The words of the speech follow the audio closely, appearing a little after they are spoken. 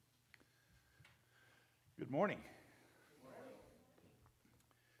morning.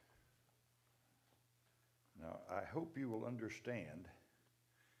 Now, I hope you will understand,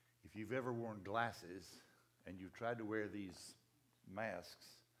 if you've ever worn glasses and you've tried to wear these masks,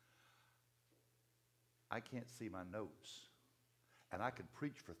 I can't see my notes. And I could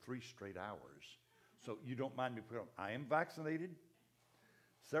preach for 3 straight hours. So you don't mind me putting on. I am vaccinated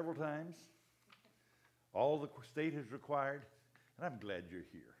several times. All the state has required, and I'm glad you're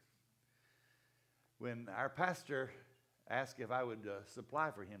here. When our pastor asked if I would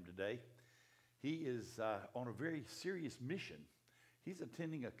supply for him today, he is on a very serious mission. He's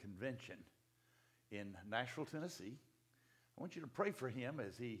attending a convention in Nashville, Tennessee. I want you to pray for him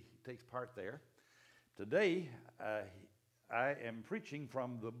as he takes part there. Today, I am preaching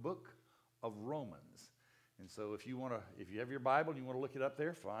from the book of Romans. And so if you have your Bible and you want to look it up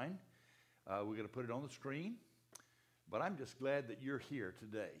there, fine. We're going to put it on the screen. But I'm just glad that you're here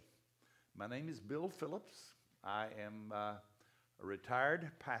today. My name is Bill Phillips. I am a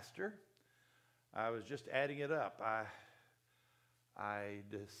retired pastor. I was just adding it up. I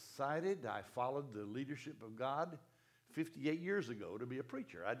decided, I followed the leadership of God 58 years ago to be a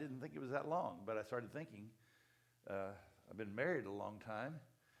preacher. I didn't think it was that long, but I started thinking, I've been married a long time,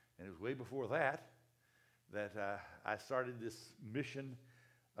 and it was way before that I started this mission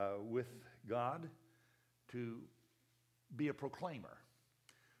with God to be a proclaimer.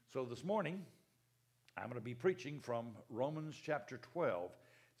 So this morning, I'm going to be preaching from Romans chapter 12.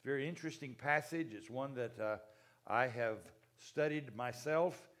 It's a very interesting passage. It's one that I have studied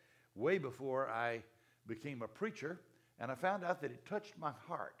myself way before I became a preacher, and I found out that it touched my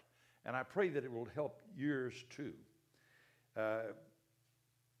heart, and I pray that it will help yours too.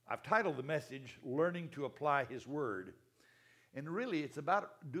 I've titled the message, Learning to Apply His Word, and really it's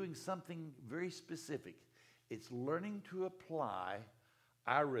about doing something very specific. It's learning to apply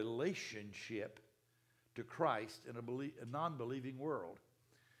our relationship to Christ in a non-believing world.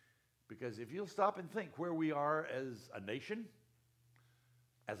 Because if you'll stop and think where we are as a nation,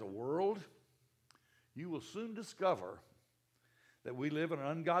 as a world, you will soon discover that we live in an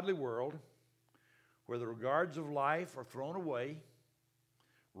ungodly world where the regards of life are thrown away,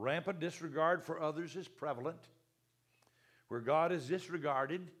 rampant disregard for others is prevalent, where God is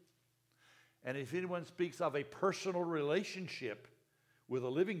disregarded, and if anyone speaks of a personal relationship with a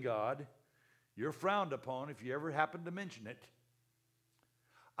living God, you're frowned upon if you ever happen to mention it.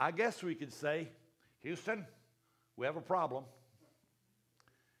 I guess we could say, Houston, we have a problem,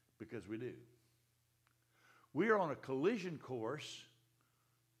 because we do. We are on a collision course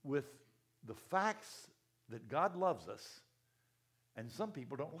with the facts that God loves us, and some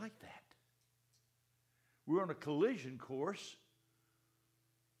people don't like that. We're on a collision course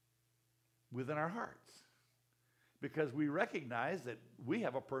within our hearts because we recognize that we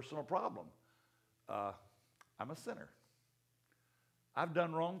have a personal problem. I'm a sinner. I've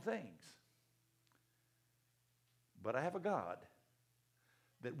done wrong things. But I have a God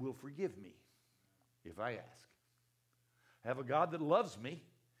that will forgive me if I ask. I have a God that loves me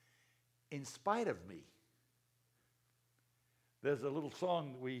in spite of me. There's a little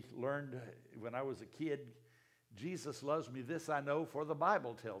song that we learned when I was a kid. Jesus loves me, this I know, for the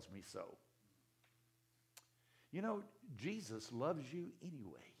Bible tells me so. You know, Jesus loves you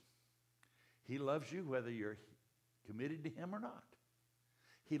anyway. He loves you whether you're committed to him or not.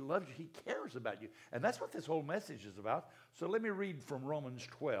 He loves you. He cares about you. And that's what this whole message is about. So let me read from Romans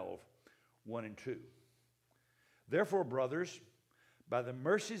 12, 1 and 2. Therefore, brothers, by the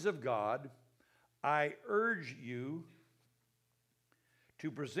mercies of God, I urge you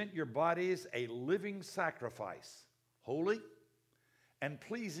to present your bodies a living sacrifice, holy and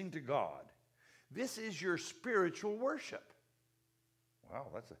pleasing to God. This is your spiritual worship. Wow,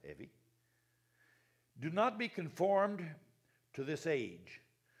 that's a heavy. Do not be conformed to this age,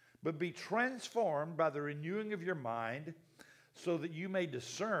 but be transformed by the renewing of your mind, so that you may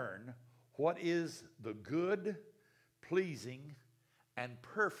discern what is the good, pleasing, and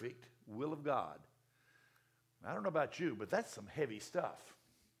perfect will of God. I don't know about you, but that's some heavy stuff.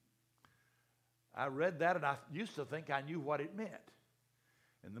 I read that and I used to think I knew what it meant.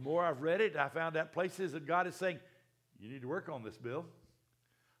 And the more I've read it, I found out places that God is saying, you need to work on this, Bill.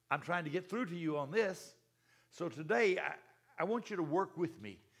 I'm trying to get through to you on this. So today, I want you to work with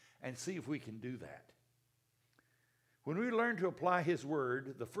me and see if we can do that. When we learn to apply his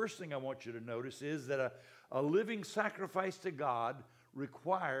word, the first thing I want you to notice is that a living sacrifice to God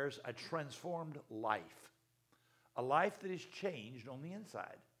requires a transformed life. A life that is changed on the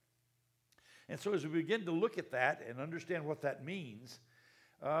inside. And so as we begin to look at that and understand what that means,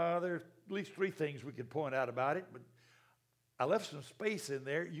 there are at least 3 things we could point out about it, but I left some space in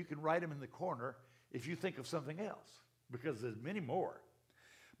there. You can write them in the corner if you think of something else, because there's many more.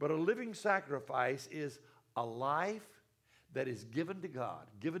 But a living sacrifice is a life that is given to God,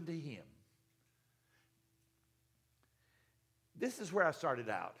 given to Him. This is where I started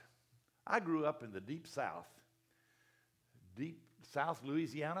out. I grew up in the deep South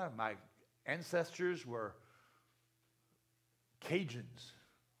Louisiana. My ancestors were Cajuns,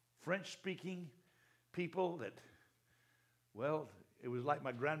 French-speaking people that, well, it was like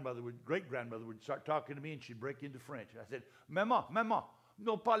my great-grandmother would start talking to me and she'd break into French. I said, Maman,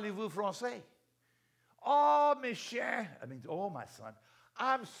 ne parlez-vous français? Oh, mes chers. I mean, oh, my son,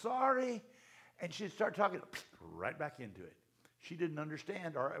 I'm sorry. And she'd start talking right back into it. She didn't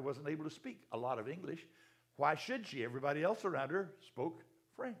understand or wasn't able to speak a lot of English. Why should she? Everybody else around her spoke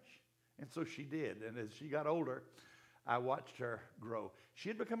French. And so she did. And as she got older, I watched her grow. She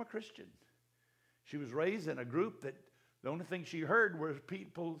had become a Christian. She was raised in a group that the only thing she heard was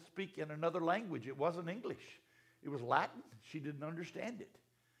people speak in another language. It wasn't English. It was Latin. She didn't understand it.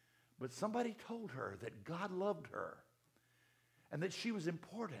 But somebody told her that God loved her and that she was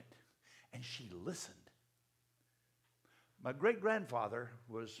important. And she listened. My great-grandfather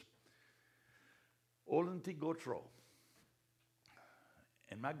was Olenty Gautreau.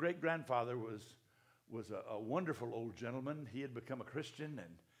 And my great-grandfather was a wonderful old gentleman. He had become a Christian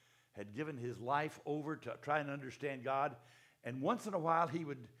and had given his life over to try and understand God. And once in a while, he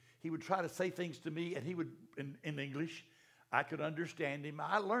would try to say things to me, and he would, in English, I could understand him.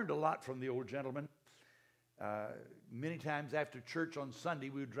 I learned a lot from the old gentleman. Many times after church on Sunday,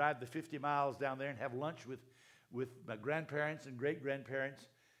 we would drive the 50 miles down there and have lunch with my grandparents and great-grandparents.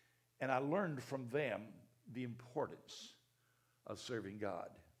 And I learned from them the importance of serving God.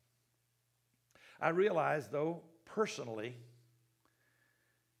 I realized, though, personally,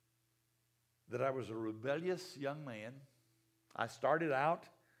 that I was a rebellious young man. I started out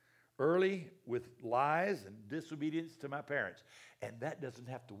early with lies and disobedience to my parents. And that doesn't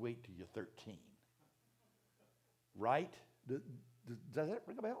have to wait till you're 13. Right? Does that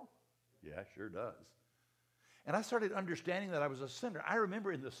ring a bell? Yeah, sure does. And I started understanding that I was a sinner. I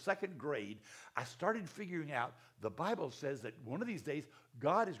remember in the second grade, I started figuring out the Bible says that one of these days,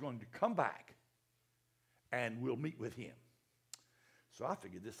 God is going to come back and we'll meet with Him. So I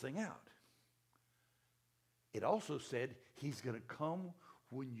figured this thing out. It also said He's going to come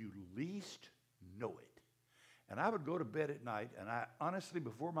when you least know it. And I would go to bed at night, and I honestly,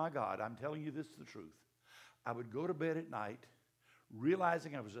 before my God, I'm telling you this is the truth. I would go to bed at night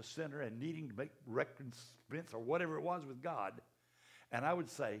realizing I was a sinner and needing to make recompense or whatever it was with God. And I would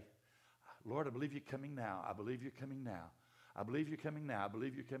say, Lord, I believe You're coming now. I believe You're coming now. I believe You're coming now. I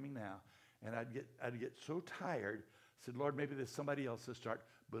believe You're coming now. And I'd get so tired. I said, Lord, maybe there's somebody else to start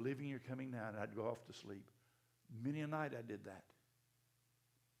believing You're coming now. And I'd go off to sleep. Many a night I did that.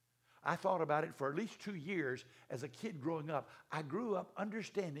 I thought about it for at least 2 years as a kid growing up. I grew up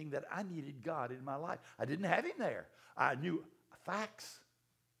understanding that I needed God in my life. I didn't have Him there. I knew facts.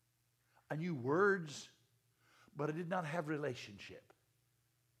 I knew words, but I did not have relationship.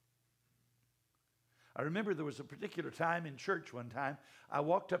 I remember there was a particular time in church one time, I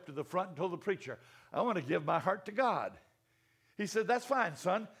walked up to the front and told the preacher, I want to give my heart to God. He said, that's fine,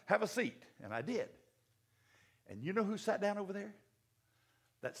 son. Have a seat. And I did. And you know who sat down over there?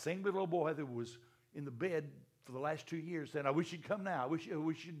 That same little boy that was in the bed for the last 2 years saying, I wish You'd come now. I wish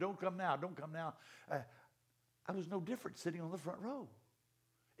you don't come now. Don't come now. I was no different sitting on the front row.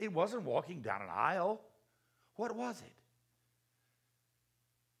 It wasn't walking down an aisle. What was it?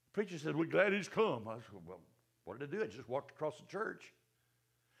 The preacher said, we're glad He's come. I said, well, what did I do? I just walked across the church.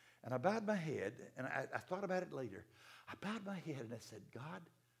 And I bowed my head, and I thought about it later. I bowed my head, and I said, God,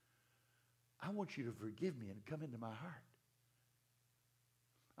 I want You to forgive me and come into my heart.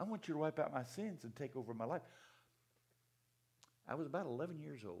 I want You to wipe out my sins and take over my life. I was about 11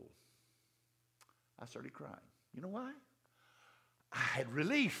 years old. I started crying. You know why? I had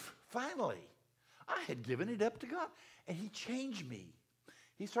relief, finally. I had given it up to God, and He changed me.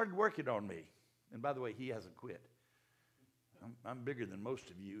 He started working on me. And by the way, He hasn't quit. I'm bigger than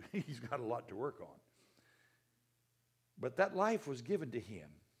most of you. He's got a lot to work on. But that life was given to Him.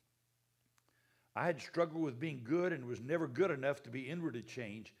 I had struggled with being good and was never good enough to be inwardly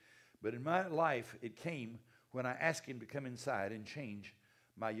changed. But in my life, it came when I asked Him to come inside and change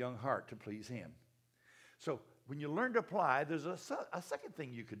my young heart to please Him. So when you learn to apply, there's a second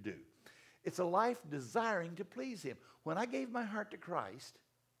thing you could do. It's a life desiring to please Him. When I gave my heart to Christ,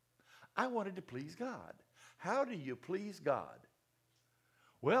 I wanted to please God. How do you please God?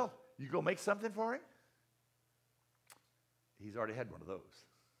 Well, you go make something for Him? He's already had one of those.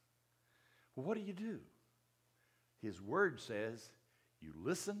 Well, what do? His Word says you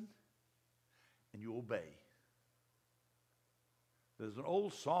listen and you obey. There's an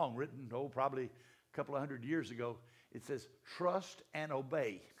old song written, probably a couple of 100 years ago. It says, trust and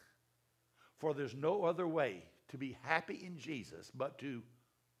obey. For there's no other way to be happy in Jesus but to,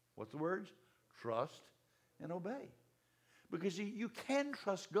 what's the words? Trust and obey. Because you can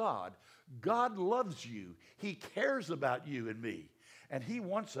trust God. God loves you. He cares about you and me. And He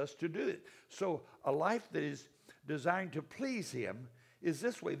wants us to do it. So a life that is designed to please Him is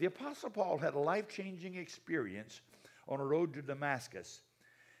this way. The Apostle Paul had a life-changing experience on a road to Damascus.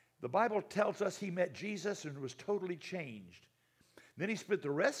 The Bible tells us he met Jesus and was totally changed. Then he spent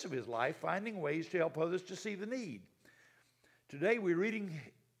the rest of his life finding ways to help others to see the need. Today we're reading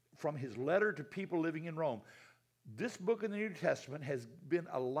from his letter to people living in Rome. This book in the New Testament has been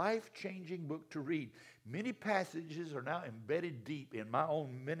a life-changing book to read. Many passages are now embedded deep in my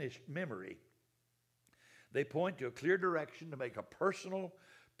own memory. They point to a clear direction to make a personal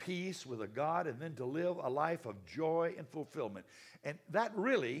peace with a God and then to live a life of joy and fulfillment. And that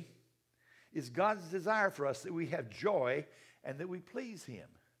really is God's desire for us, that we have joy and that we please Him.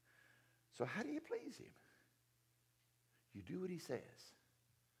 So how do you please Him? You do what He says.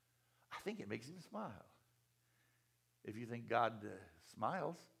 I think it makes Him smile. If you think God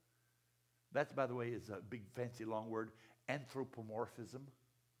smiles, that's, by the way, is a big fancy long word, anthropomorphism.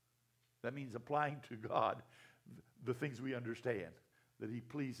 That means applying to God the things we understand, that He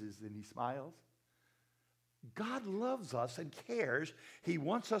pleases and He smiles. God loves us and cares. He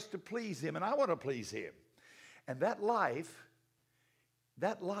wants us to please Him, and I want to please Him. And that life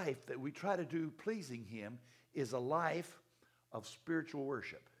that we try to do pleasing Him is a life of spiritual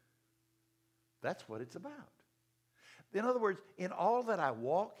worship. That's what it's about. In other words, in all that I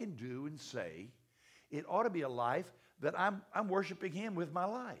walk and do and say, it ought to be a life that I'm worshiping Him with my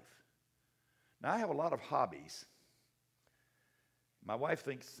life. Now, I have a lot of hobbies. My wife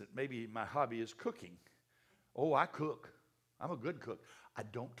thinks that maybe my hobby is cooking. Oh, I cook. I'm a good cook. I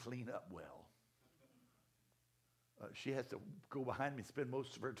don't clean up well. She has to go behind me and spend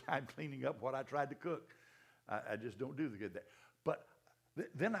most of her time cleaning up what I tried to cook. I just don't do the good there. But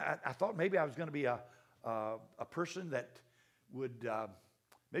then I thought maybe I was going to be a person that would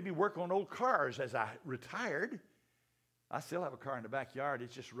maybe work on old cars as I retired. I still have a car in the backyard.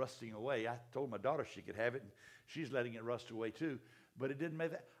 It's just rusting away. I told my daughter she could have it, and she's letting it rust away too. But it didn't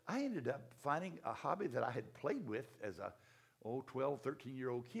make that. I ended up finding a hobby that I had played with as a 12,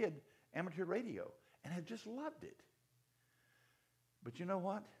 13-year-old kid, amateur radio, and had just loved it. But you know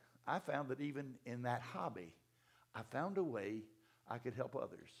what? I found that even in that hobby, I found a way I could help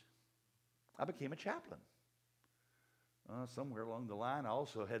others. I became a chaplain. Somewhere along the line, I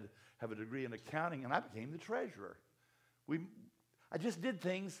also have a degree in accounting, and I became the treasurer. I just did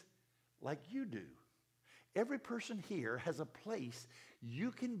things like you do. Every person here has a place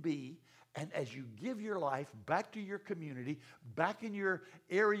you can be, and as you give your life back to your community, back in your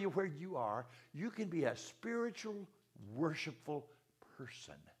area where you are, you can be a spiritual, worshipful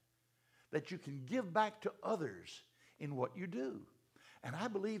person that you can give back to others in what you do. And I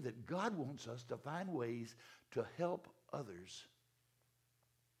believe that God wants us to find ways to help others.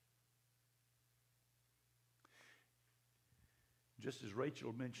 Just as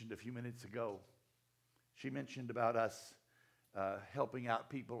Rachel mentioned a few minutes ago, she mentioned about us helping out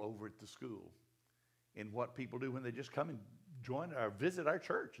people over at the school and what people do when they just come and join or visit our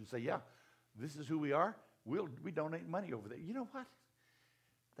church and say, yeah, this is who we are. We donate money over there. You know what?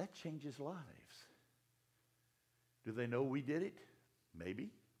 That changes lives. Do they know we did it?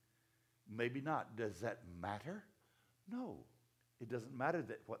 Maybe. Maybe not. Does that matter? No. It doesn't matter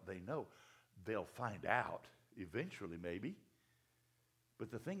that what they know. They'll find out eventually, maybe.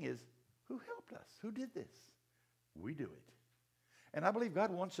 But the thing is, who helped us? Who did this? We do it. And I believe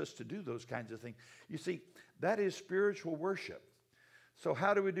God wants us to do those kinds of things. You see, that is spiritual worship. So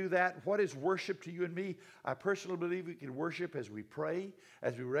how do we do that? What is worship to you and me? I personally believe we can worship as we pray,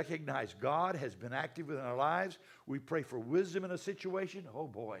 as we recognize God has been active within our lives. We pray for wisdom in a situation. Oh,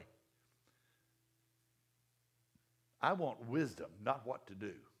 boy. I want wisdom, not what to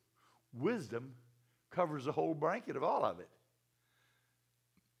do. Wisdom covers the whole blanket of all of it.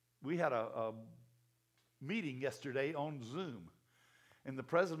 We had a meeting yesterday on Zoom, and the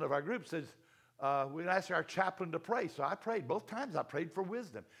president of our group says, we asked our chaplain to pray. So I prayed. Both times I prayed for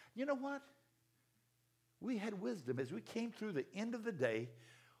wisdom. You know what? We had wisdom. As we came through the end of the day,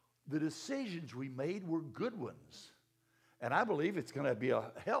 the decisions we made were good ones. And I believe it's going to be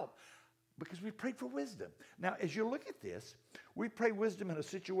a help because we prayed for wisdom. Now, as you look at this, we pray wisdom in a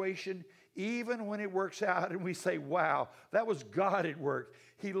situation even when it works out and we say, wow, that was God at work.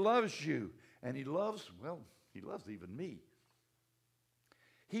 He loves you. And He loves even me.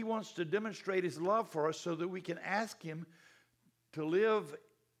 He wants to demonstrate his love for us so that we can ask him to live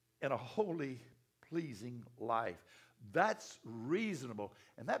in a holy, pleasing life. That's reasonable.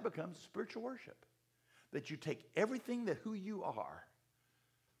 And that becomes spiritual worship. That you take everything that who you are.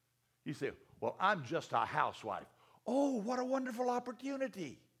 You say, well, I'm just a housewife. Oh, what a wonderful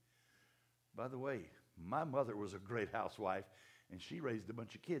opportunity. By the way, my mother was a great housewife, and she raised a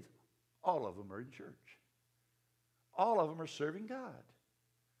bunch of kids. All of them are in church. All of them are serving God.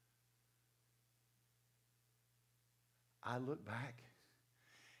 I look back,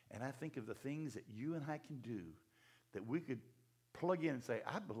 and I think of the things that you and I can do that we could plug in and say,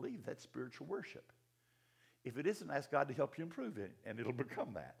 I believe that's spiritual worship. If it isn't, ask God to help you improve it, and it'll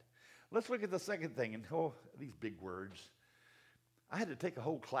become that. Let's look at the second thing, and these big words. I had to take a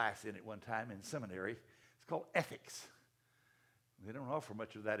whole class in it one time in seminary. It's called ethics. They don't offer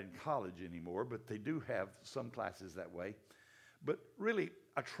much of that in college anymore, but they do have some classes that way. But really,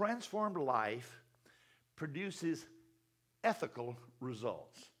 a transformed life produces ethical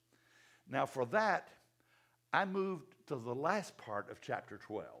results. Now, for that, I moved to the last part of chapter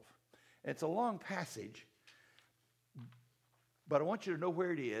 12. It's a long passage, but I want you to know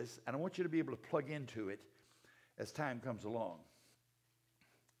where it is, and I want you to be able to plug into it as time comes along.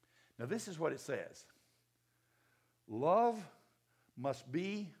 Now, this is what it says. Love must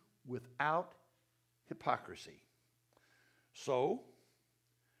be without hypocrisy. So,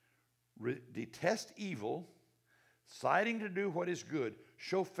 detest evil, siding to do what is good.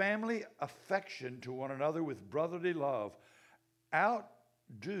 Show family affection to one another with brotherly love.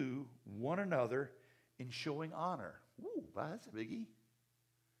 Outdo one another in showing honor. Ooh, that's a biggie.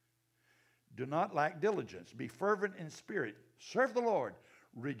 Do not lack diligence. Be fervent in spirit. Serve the Lord.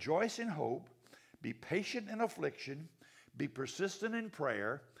 Rejoice in hope. Be patient in affliction. Be persistent in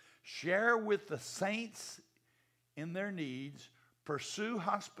prayer. Share with the saints in their needs. Pursue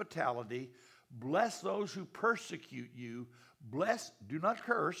hospitality. Bless those who persecute you. Bless, do not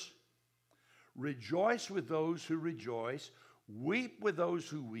curse. Rejoice with those who rejoice. Weep with those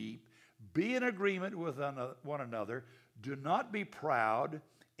who weep. Be in agreement with one another. Do not be proud.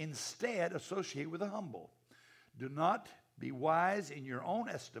 Instead, associate with the humble. Do not be wise in your own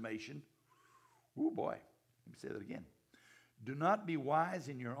estimation. Oh boy, let me say that again. Do not be wise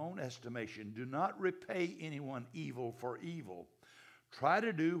in your own estimation. Do not repay anyone evil for evil. Try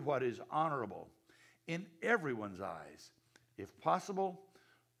to do what is honorable in everyone's eyes. If possible,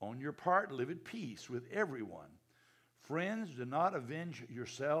 on your part, live at peace with everyone. Friends, do not avenge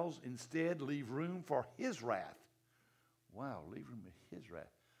yourselves. Instead, leave room for his wrath. Wow, leave room for his wrath.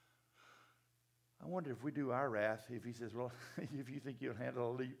 I wonder if we do our wrath, if he says, well, if you think you'll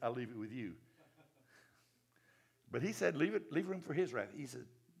handle it, I'll leave it with you. But he said, leave room for his wrath. He said,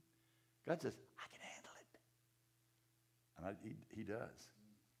 God says, I can handle it. And he does.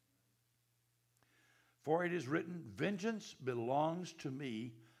 For it is written, vengeance belongs to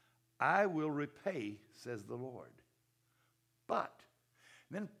me. I will repay, says the Lord. But,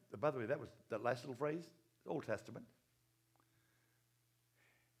 and then, by the way, that was that last little phrase, Old Testament.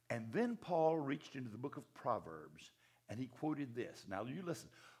 And then Paul reached into the book of Proverbs, and he quoted this. Now, you listen.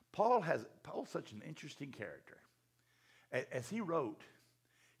 Paul's such an interesting character. As he wrote,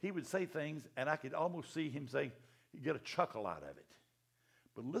 he would say things, and I could almost see him saying, you get a chuckle out of it.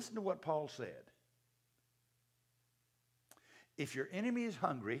 But listen to what Paul said. If your enemy is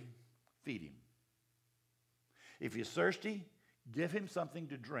hungry, feed him. If he's thirsty, give him something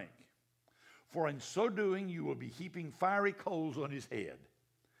to drink. For in so doing, you will be heaping fiery coals on his head.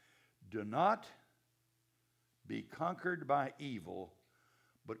 Do not be conquered by evil,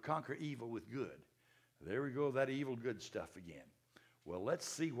 but conquer evil with good. There we go, that evil good stuff again. Well, let's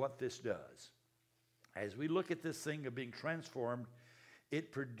see what this does. As we look at this thing of being transformed,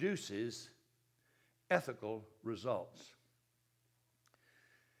 it produces ethical results.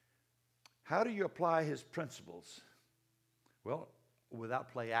 How do you apply his principles? Well,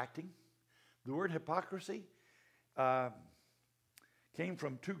 without play acting. The word hypocrisy came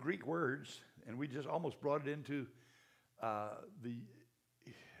from two Greek words, and we just almost brought it into the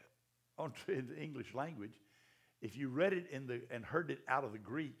English language. If you read it and heard it out of the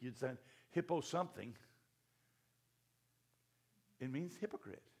Greek, you'd say hippo something. It means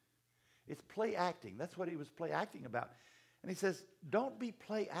hypocrite. It's play acting. That's what he was play acting about. And he says, don't be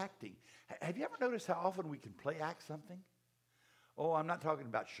play acting. Have you ever noticed how often we can play act something? Oh, I'm not talking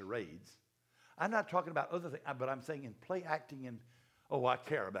about charades. I'm not talking about other things, but I'm saying in play acting and, oh, I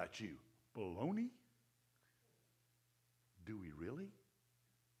care about you. Baloney? Do we really?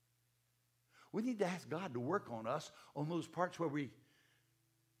 We need to ask God to work on us on those parts where we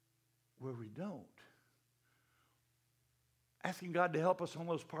don't. asking God to help us on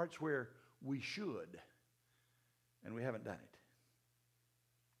those parts where we should, and we haven't done it.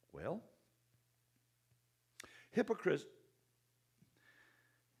 Well, hypocritic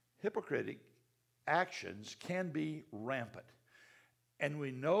actions can be rampant. And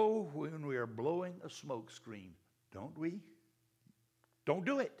we know when we are blowing a smoke screen, don't we? Don't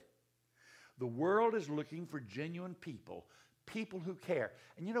do it. The world is looking for genuine people, people who care.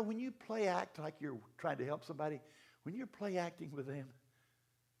 And you know, when you play act like you're trying to help somebody, when you're play acting with them,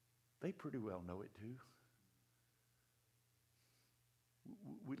 they pretty well know it too.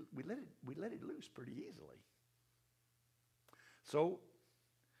 We let it loose pretty easily. So,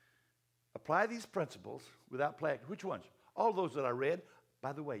 apply these principles without play acting. Which ones? All those that I read.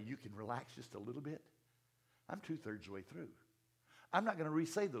 By the way, you can relax just a little bit. I'm 2/3 the way through. I'm not going to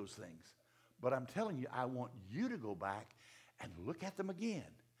re-say those things. But I'm telling you, I want you to go back and look at them again.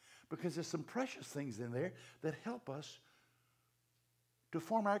 Because there's some precious things in there that help us to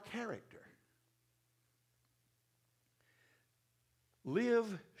form our character.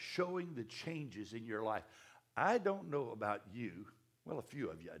 Live showing the changes in your life. I don't know about you. Well, a few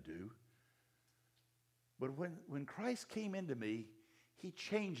of you I do. But when Christ came into me, he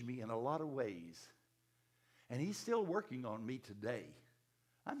changed me in a lot of ways. And he's still working on me today.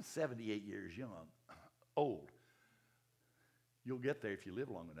 I'm 78 years young, old. You'll get there if you live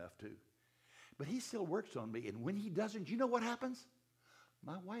long enough too. But he still works on me. And when he doesn't, you know what happens?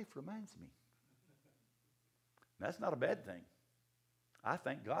 My wife reminds me. That's not a bad thing. I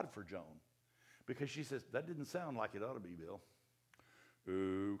thank God for Joan. Because she says, that didn't sound like it ought to be, Bill.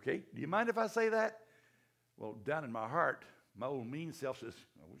 Okay, do you mind if I say that? Well, down in my heart, my old mean self says,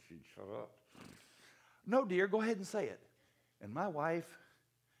 I wish you'd shut up. No, dear, go ahead and say it. And my wife,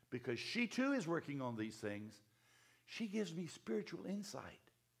 because she too is working on these things, she gives me spiritual insight.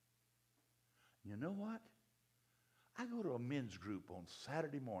 You know what? I go to a men's group on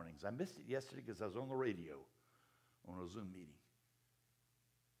Saturday mornings. I missed it yesterday because I was on the radio on a Zoom meeting.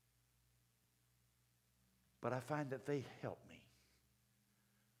 But I find that they help me.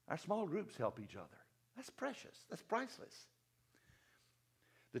 Our small groups help each other. That's precious. That's priceless.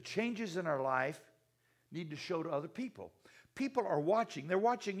 The changes in our life need to show to other people. People are watching. They're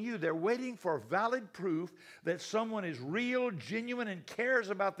watching you. They're waiting for valid proof that someone is real, genuine, and cares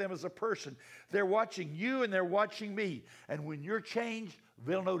about them as a person. They're watching you and they're watching me. And when you're changed,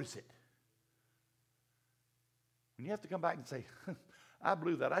 they'll notice it. When you have to come back and say, I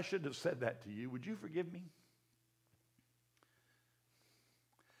blew that. I shouldn't have said that to you. Would you forgive me?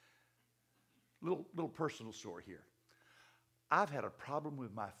 Little personal story here. I've had a problem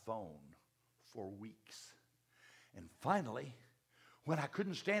with my phone for weeks. And finally, when I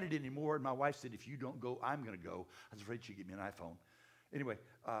couldn't stand it anymore, and my wife said, if you don't go, I'm going to go. I was afraid she'd give me an iPhone. Anyway,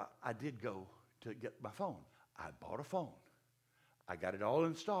 I did go to get my phone. I bought a phone. I got it all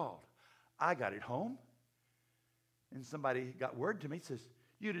installed. I got it home, and somebody got word to me, says,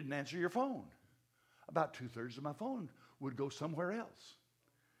 you didn't answer your phone. About 2/3 of my phone would go somewhere else.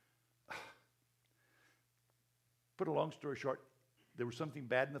 Put a long story short, there was something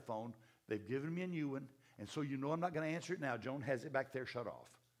bad in the phone. They've given me a new one, and so you know I'm not going to answer it now. Joan has it back there shut off.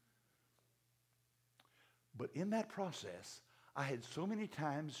 But in that process, I had so many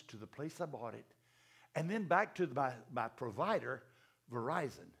times to the place I bought it, and then back to my provider,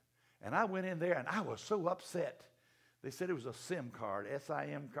 Verizon. And I went in there, and I was so upset. They said it was a SIM card,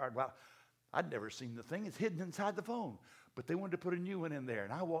 S-I-M card. Well, I'd never seen the thing. It's hidden inside the phone. But they wanted to put a new one in there,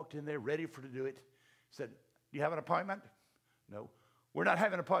 and I walked in there ready to do it. Said, do you have an appointment? No. We're not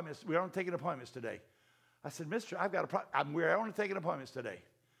having appointments. We aren't taking appointments today. I said, mister, I've got we're only taking appointments today.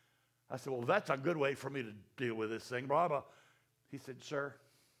 I said, well, that's a good way for me to deal with this thing, blah, blah. He said, sir,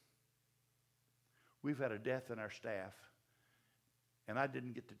 we've had a death in our staff, and I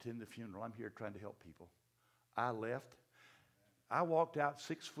didn't get to attend the funeral. I'm here trying to help people. I left. I walked out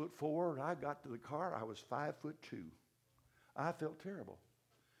 6'4", and I got to the car. I was 5'2". I felt terrible.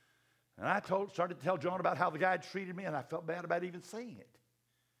 And I started to tell John about how the guy had treated me, and I felt bad about even saying it.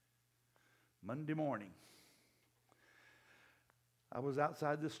 Monday morning, I was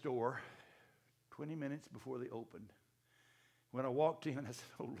outside the store 20 minutes before they opened. When I walked in, I said,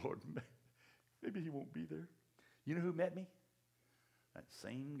 oh, Lord, maybe he won't be there. You know who met me? That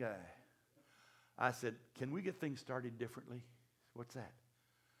same guy. I said, can we get things started differently? What's that?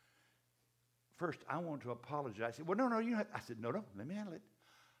 First, I want to apologize. He said, well, no, you have. I said, no, let me handle it.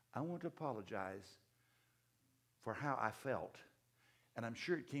 I want to apologize for how I felt, and I'm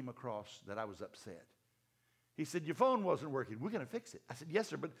sure it came across that I was upset. He said, your phone wasn't working. We're going to fix it. I said, yes,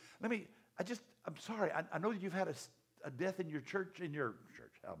 sir, but I'm sorry. I know that you've had a death in your church, in your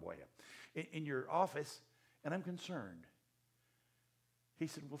office, and I'm concerned. He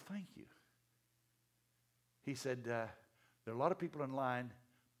said, well, thank you. He said, there are a lot of people in line,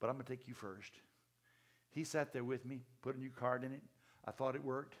 but I'm going to take you first. He sat there with me, put a new card in it. I thought it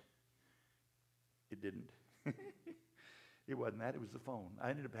worked. It didn't. It wasn't that. It was the phone.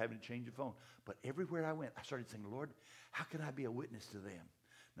 I ended up having to change the phone. But everywhere I went, I started saying, Lord, how can I be a witness to them?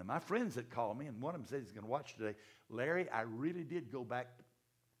 Now, my friends that called me, and one of them said he's going to watch today, Larry, I really did go back to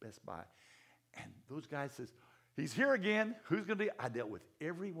Best Buy. And those guys says, he's here again. Who's going to do it? I dealt with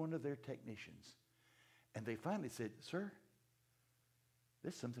every one of their technicians. And they finally said, sir,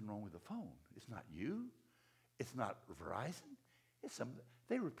 there's something wrong with the phone. It's not you. It's not Verizon. It's something.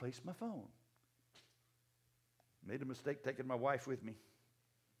 They replaced my phone. Made a mistake taking my wife with me.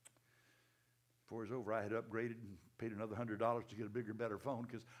 Before it was over, I had upgraded and paid another $100 to get a bigger, better phone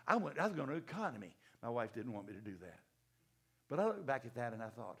because I was going to economy. My wife didn't want me to do that. But I looked back at that and I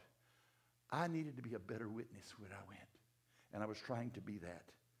thought, I needed to be a better witness when I went. And I was trying to be that.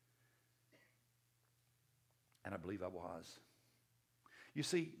 And I believe I was. You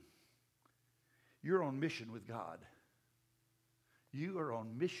see, you're on mission with God. You are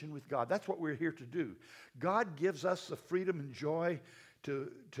on mission with God. That's what we're here to do. God gives us the freedom and joy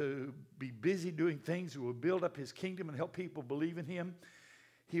to be busy doing things that will build up His kingdom and help people believe in Him.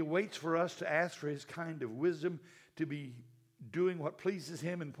 He waits for us to ask for His kind of wisdom, to be doing what pleases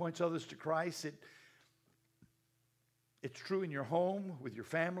Him and points others to Christ. It's true in your home, with your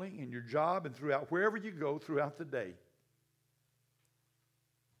family, in your job, and wherever you go throughout the day.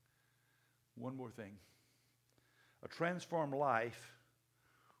 One more thing. A transformed life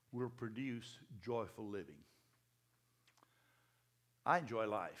will produce joyful living. I enjoy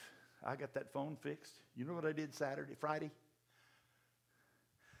life. I got that phone fixed. You know what I did Friday?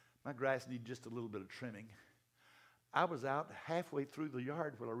 My grass needed just a little bit of trimming. I was out halfway through the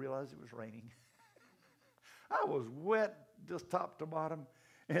yard when I realized it was raining. I was wet just top to bottom.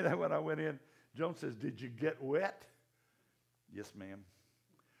 And then when I went in, Joan says, did you get wet? Yes, ma'am.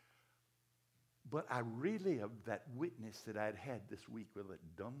 But I relived that witness that I'd had this week with a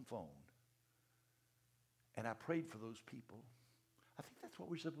dumb phone. And I prayed for those people. I think that's what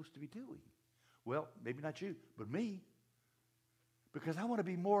we're supposed to be doing. Well, maybe not you, but me. Because I want to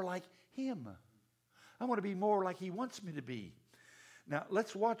be more like Him. I want to be more like He wants me to be. Now,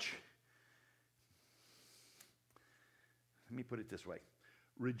 let's watch. Let me put it this way.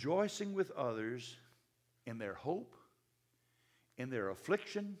 Rejoicing with others in their hope, in their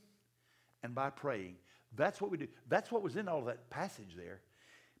affliction, and by praying. That's what we do. That's what was in all that passage there.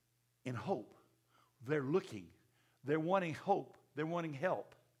 In hope. They're looking. They're wanting hope. They're wanting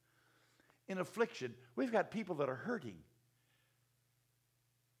help. In affliction, we've got people that are hurting.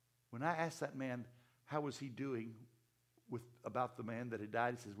 When I asked that man, how was he doing about the man that had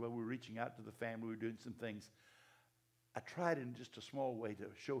died, he says, well, we're reaching out to the family. We're doing some things. I tried in just a small way to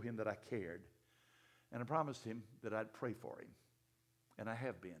show him that I cared. And I promised him that I'd pray for him. And I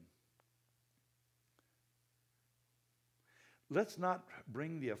have been. Let's not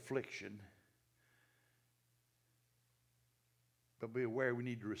bring the affliction, but be aware we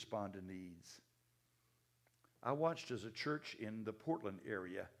need to respond to needs. I watched as a church in the Portland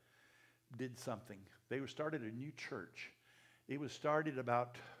area did something. They started a new church. It was started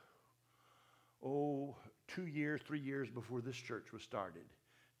about, 2 years, 3 years before this church was started.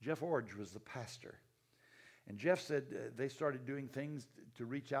 Jeff Orge was the pastor. And Jeff said they started doing things to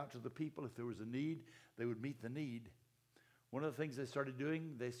reach out to the people. If there was a need, they would meet the need. One of the things they started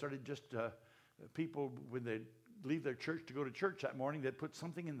doing, they started just people, when they leave their church to go to church that morning, they'd put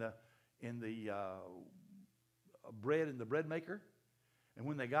something in the bread in the bread maker. And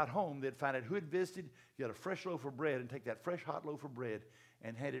when they got home, they'd find out who had visited, get a fresh loaf of bread, and take that fresh hot loaf of bread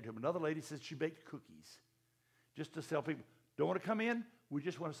and hand it to them. Another lady says she baked cookies just to tell people, don't want to come in? We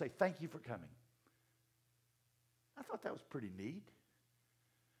just want to say thank you for coming. I thought that was pretty neat.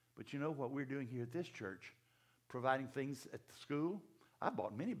 But you know what we're doing here at this church? Providing things at the school. I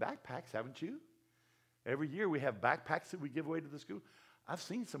bought many backpacks, haven't you? Every year we have backpacks that we give away to the school. I've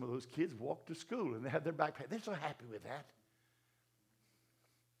seen some of those kids walk to school and they have their backpack. They're so happy with that.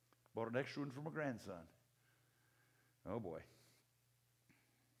 Bought an extra one for my grandson. Oh boy.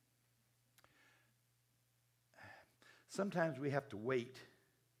 Sometimes we have to wait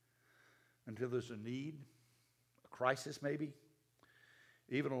until there's a need, a crisis maybe,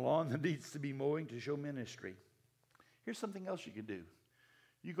 even a lawn that needs to be mowing to show ministry. Here's something else you can do.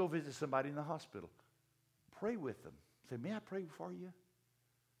 You go visit somebody in the hospital. Pray with them. Say, may I pray for you?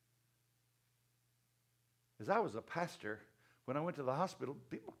 As I was a pastor, when I went to the hospital,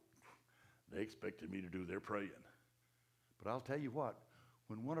 people, they expected me to do their praying. But I'll tell you what,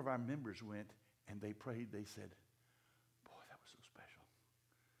 when one of our members went and they prayed, they said, boy, that was so special.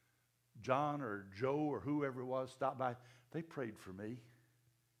 John or Joe or whoever it was stopped by, they prayed for me.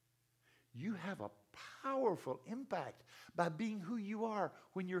 You have a powerful impact by being who you are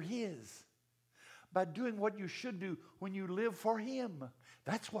when you're His, by doing what you should do when you live for Him.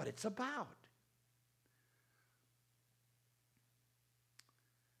 That's what it's about.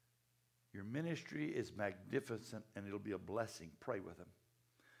 Your ministry is magnificent and it'll be a blessing. Pray with them.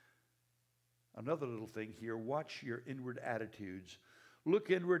 Another little thing here, watch your inward attitudes.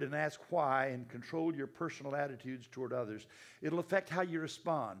 Look inward and ask why and control your personal attitudes toward others. It'll affect how you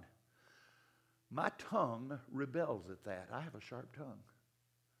respond. My tongue rebels at that. I have a sharp tongue.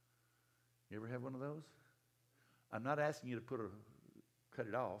 You ever have one of those? I'm not asking you to cut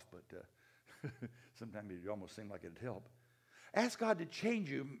it off, but sometimes it almost seems like it'd help. Ask God to change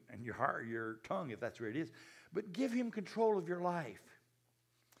you and your heart, your tongue, if that's where it is, but give Him control of your life.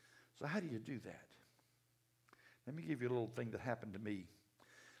 So how do you do that? Let me give you a little thing that happened to me.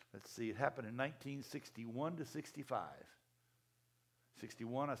 Let's see, it happened in 1961 to 65.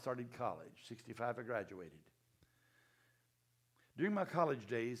 61, I started college. 65, I graduated. During my college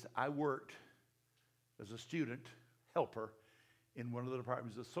days, I worked as a student helper in one of the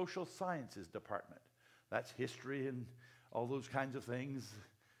departments, the social sciences department. That's history and all those kinds of things.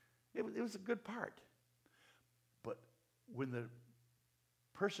 It was a good part. But when the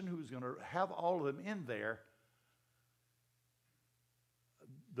person who was going to have all of them in there,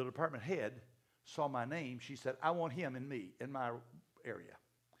 the department head saw my name, she said, I want him and me in my area.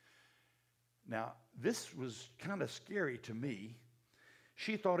 Now, this was kind of scary to me.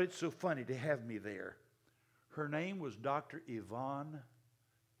 She thought it so funny to have me there. Her name was Dr. Yvonne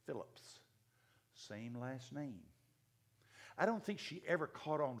Phillips. Same last name. I don't think she ever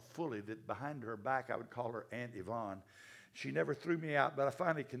caught on fully that behind her back I would call her Aunt Yvonne. She never threw me out, but I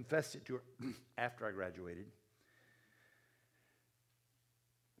finally confessed it to her after I graduated.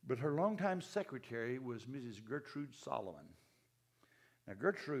 But her longtime secretary was Mrs. Gertrude Solomon. Now,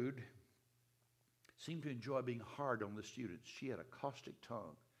 Gertrude seemed to enjoy being hard on the students. She had a caustic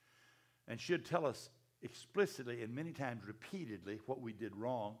tongue. And she'd tell us explicitly and many times repeatedly what we did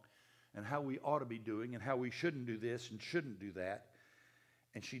wrong and how we ought to be doing and how we shouldn't do this and shouldn't do that.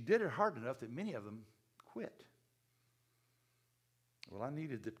 And she did it hard enough that many of them quit. Well, I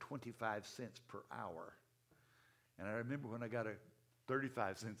needed the 25 cents per hour. And I remember when I got a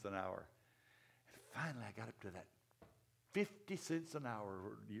 35 cents an hour. And finally, I got up to that 50 cents an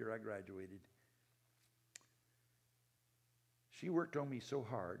hour the year I graduated. She worked on me so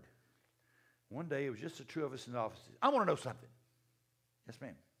hard. One day, it was just the two of us in the office. I want to know something. Yes,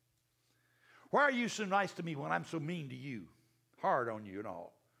 ma'am. Why are you so nice to me when I'm so mean to you? Hard on you and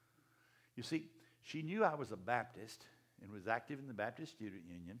all. You see, she knew I was a Baptist and was active in the Baptist Student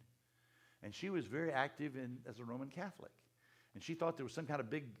Union. And she was very active as a Roman Catholic. And she thought there was some kind of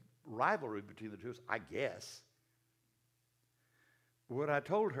big rivalry between the two of us, I guess. But when I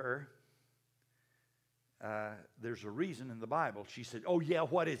told her, there's a reason in the Bible, she said, oh yeah,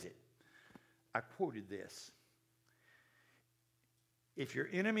 what is it? I quoted this. If your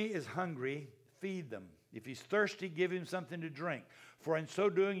enemy is hungry, feed them. If he's thirsty, give him something to drink. For in so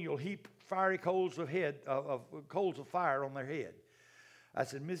doing, you'll heap fiery coals of fire on their head. I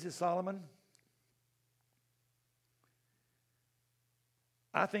said, Mrs. Solomon,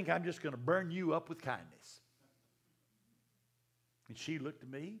 I think I'm just going to burn you up with kindness. And she looked at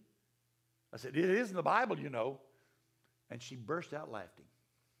me. I said, it is in the Bible, you know. And she burst out laughing.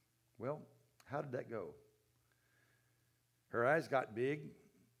 Well, how did that go? Her eyes got big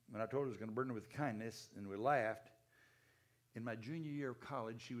when I told her I was going to burn her with kindness, and we laughed. In my junior year of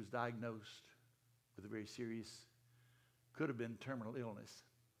college, she was diagnosed with a very serious, could have been terminal illness.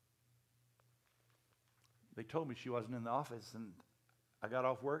 They told me she wasn't in the office, and I got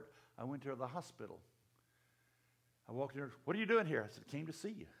off work. I went to her to the hospital. I walked in her, what are you doing here? I said, came to see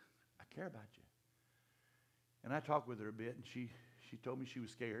you. I care about you. And I talked with her a bit, and she told me she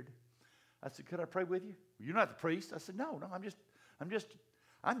was scared. I said, could I pray with you? Well, you're not the priest. I said, no, I'm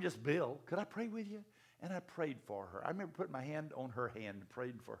just Bill. Could I pray with you? And I prayed for her. I remember putting my hand on her hand and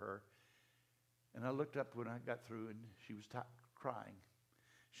prayed for her. And I looked up when I got through, and she was crying.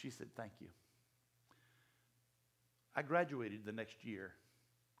 She said, thank you. I graduated the next year.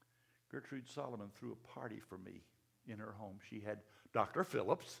 Gertrude Solomon threw a party for me in her home. She had Dr.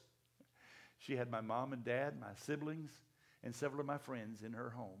 Phillips. She had my mom and dad, my siblings, and several of my friends in her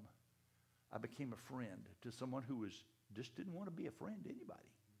home. I became a friend to someone who just didn't want to be a friend to anybody.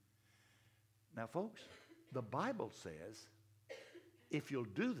 Now, folks, the Bible says, if you'll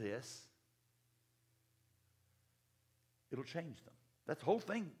do this, it'll change them. That's the whole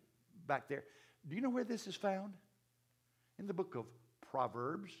thing back there. Do you know where this is found? In the book of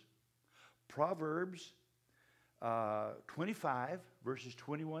Proverbs. Proverbs 25, verses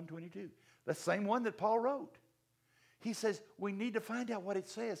 21, 22. The same one that Paul wrote. He says we need to find out what it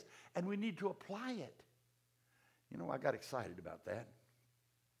says, and we need to apply it. You know, I got excited about that.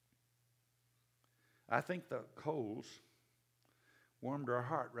 I think the coals warmed her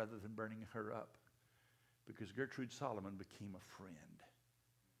heart rather than burning her up, because Gertrude Solomon became a friend.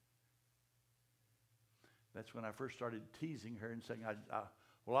 That's when I first started teasing her and saying,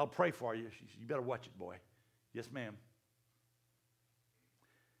 well, I'll pray for you. She said, you better watch it, boy. Yes, ma'am.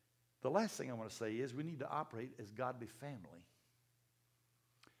 The last thing I want to say is we need to operate as godly family.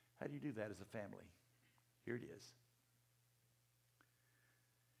 How do you do that as a family? Here it is.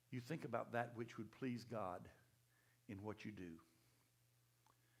 You think about that which would please God in what you do.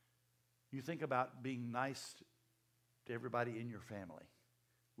 You think about being nice to everybody in your family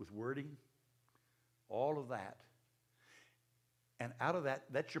with wording, all of that. And out of that,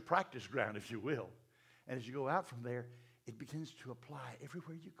 that's your practice ground, if you will. And as you go out from there, it begins to apply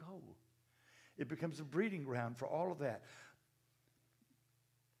everywhere you go. It becomes a breeding ground for all of that.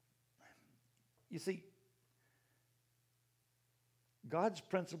 You see, God's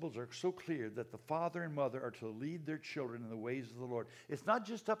principles are so clear that the father and mother are to lead their children in the ways of the Lord. It's not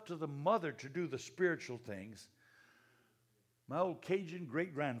just up to the mother to do the spiritual things. My old Cajun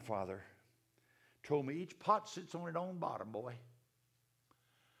great-grandfather told me each pot sits on its own bottom, boy.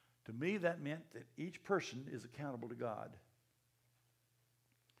 To me, that meant that each person is accountable to God.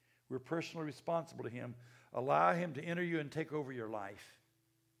 We're personally responsible to Him. Allow Him to enter you and take over your life.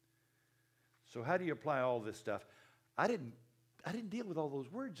 So how do you apply all this stuff? I didn't deal with all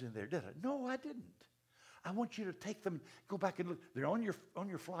those words in there, did I? No, I didn't. I want you to take them, go back and look. They're on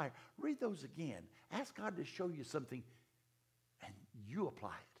your flyer. Read those again. Ask God to show you something, and you apply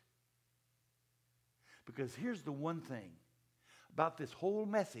it. Because here's the one thing about this whole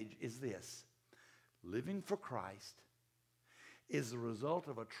message is this. Living for Christ is the result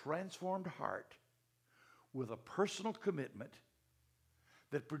of a transformed heart with a personal commitment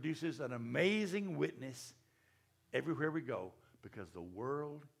that produces an amazing witness everywhere we go, because the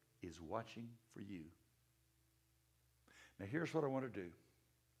world is watching for you. Now here's what I want to do.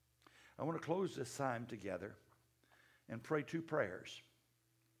 I want to close this time together and pray 2 prayers.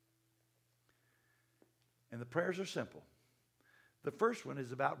 And the prayers are simple. The first one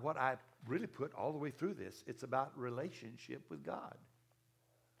is about what I really put all the way through this. It's about relationship with God.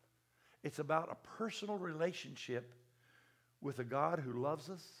 It's about a personal relationship with a God who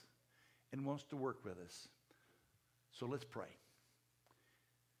loves us and wants to work with us. So let's pray.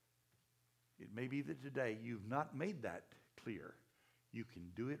 It may be that today you've not made that clear. You can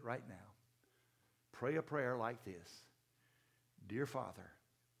do it right now. Pray a prayer like this. Dear Father,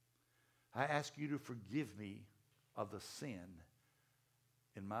 I ask you to forgive me of the sin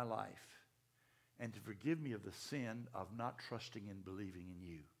in my life, and to forgive me of the sin of not trusting and believing in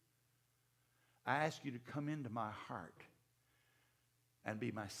you. I ask you to come into my heart and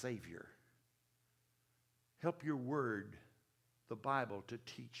be my Savior. Help your word, the Bible, to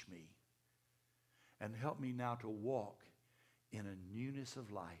teach me, and help me now to walk in a newness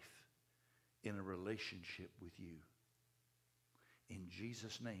of life, in a relationship with you. In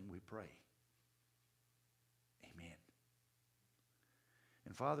Jesus' name we pray. Amen.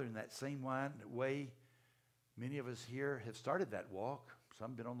 And Father, in that same way, many of us here have started that walk.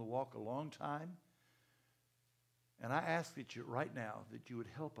 Some have been on the walk a long time. And I ask that you, right now, that you would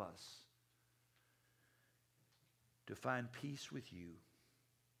help us to find peace with you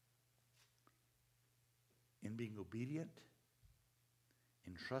in being obedient,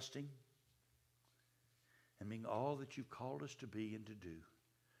 in trusting, and being all that you've called us to be and to do.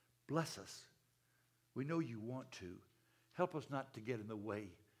 Bless us. We know you want to. Help us not to get in the way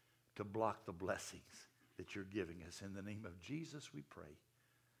to block the blessings that you're giving us. In the name of Jesus we pray.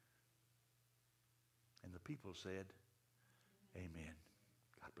 And the people said, Amen.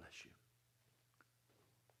 God bless you.